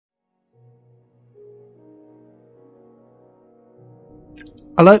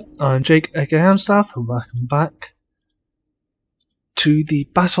Hello, I'm Jake aka HamStuff and welcome back to the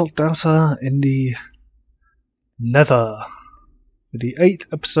Basalt Delta in the Nether for the 8th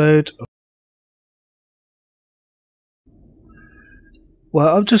episode of...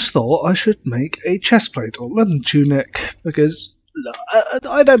 Well, I've just thought I should make a chestplate or leather tunic because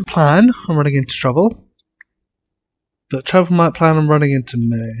I don't plan on running into trouble, but trouble might plan on running into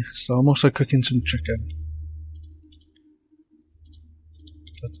me, so I'm also cooking some chicken.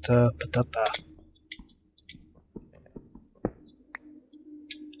 Put that there.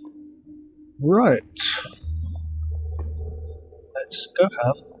 Right. Let's go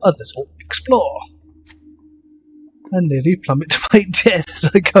have a little explore. I nearly plummet to my death as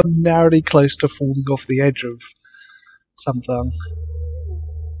I come narrowly close to falling off the edge of something.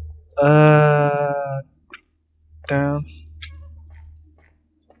 Down.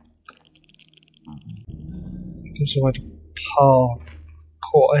 Gives away to parkour.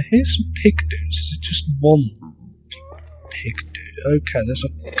 I hear some pig dudes. Is it just one pig dude? Okay, there's a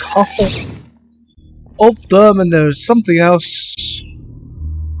couple of them and there's something else.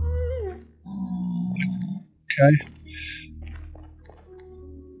 Okay.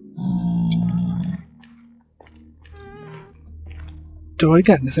 Do I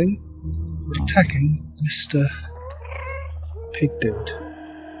get anything for attacking Mr. Pig Dude?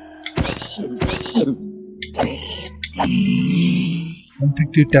 One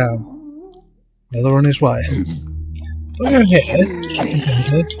Pig Dude down. Another on his way. We're going here.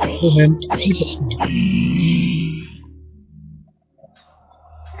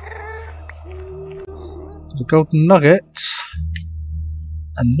 The golden nugget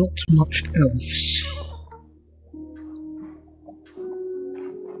and not much else.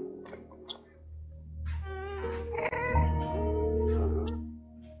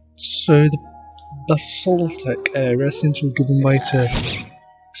 So the basaltic area seems to have given way to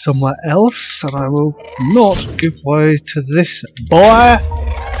somewhere else, and I will not give way to this boy.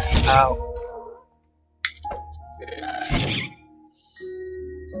 Ow.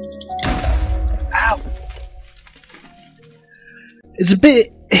 Ow. It's a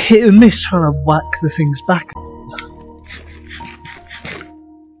bit hit and miss trying to whack the things back.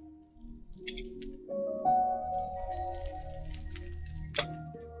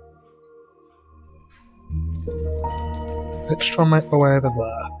 Let's try and make my way over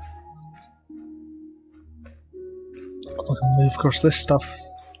there. I can move across this stuff.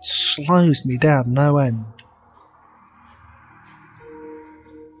 It slows me down, no end.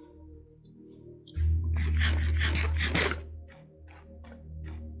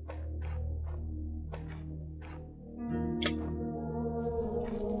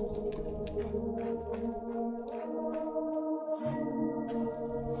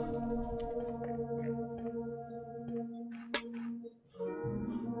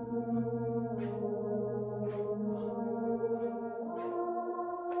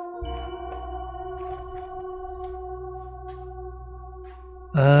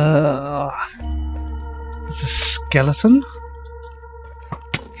 There's a skeleton.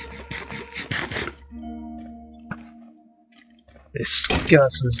 This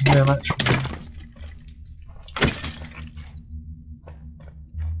skeleton is no match for me.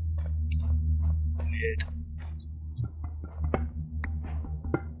 Weird.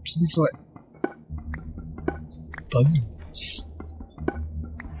 Seems like bones.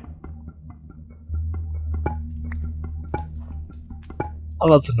 I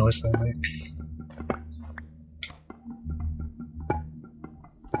love the noise they make.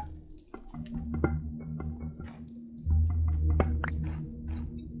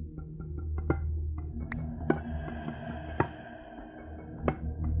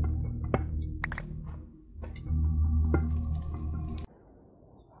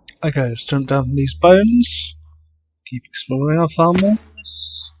 Okay, let's jump down these bones. Keep exploring our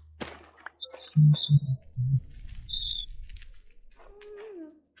farmlands.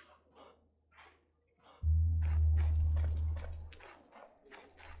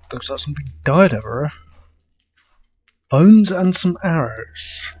 Looks like something died over here. Bones and some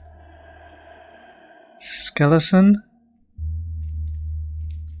arrows. Skeleton.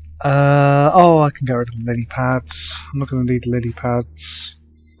 Oh, I can get rid of lily pads. I'm not going to need lily pads.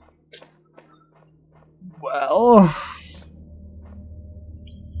 Well,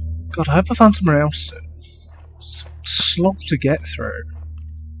 God, I hope I found somewhere else soon. It's a slog to get through.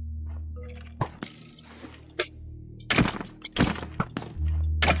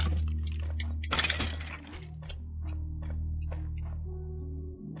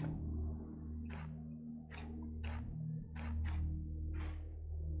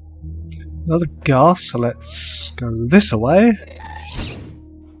 Another gas, so let's go this way.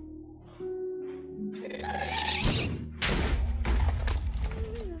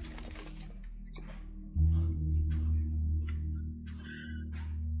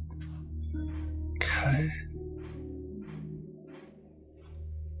 Okay.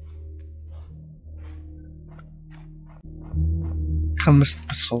 Kind of missed the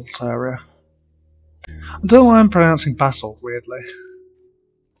basalt area. I don't know why I'm pronouncing basalt weirdly.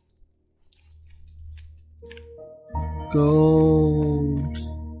 Gold.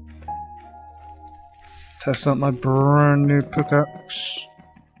 Test out my brand new pickaxe.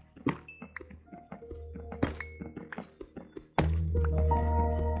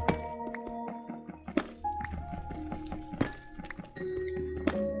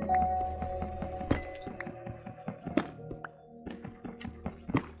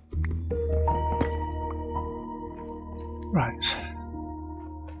 Right.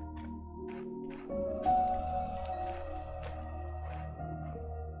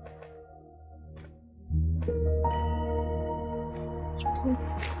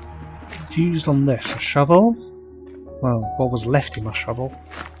 Used on this, a shovel? Well, what was left in my shovel?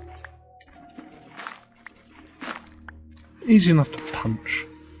 Easy enough to punch.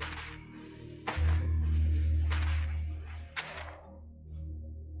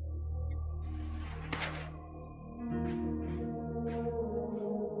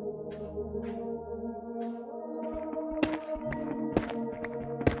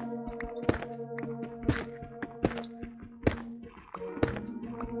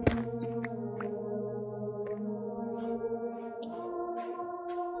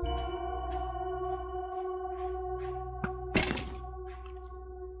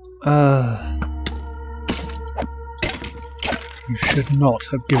 You should not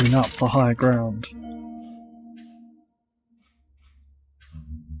have given up the high ground.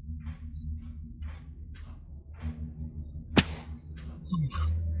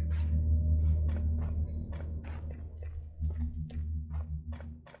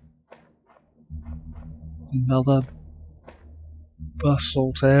 Another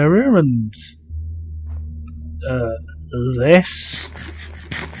basalt area and this.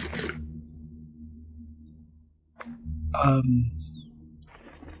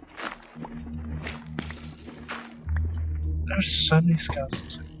 There's so many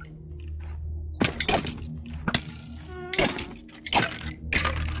skeletons.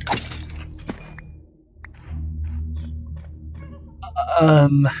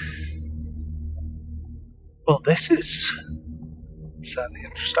 Well, this is certainly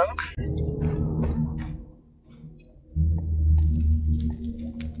interesting.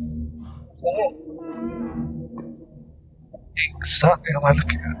 What exactly am I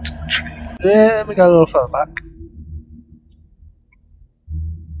looking at? There we go, a little further back.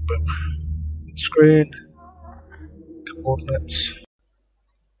 Boom. Screen. Coordinates.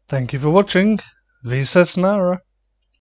 Thank you for watching. Visa Sonara.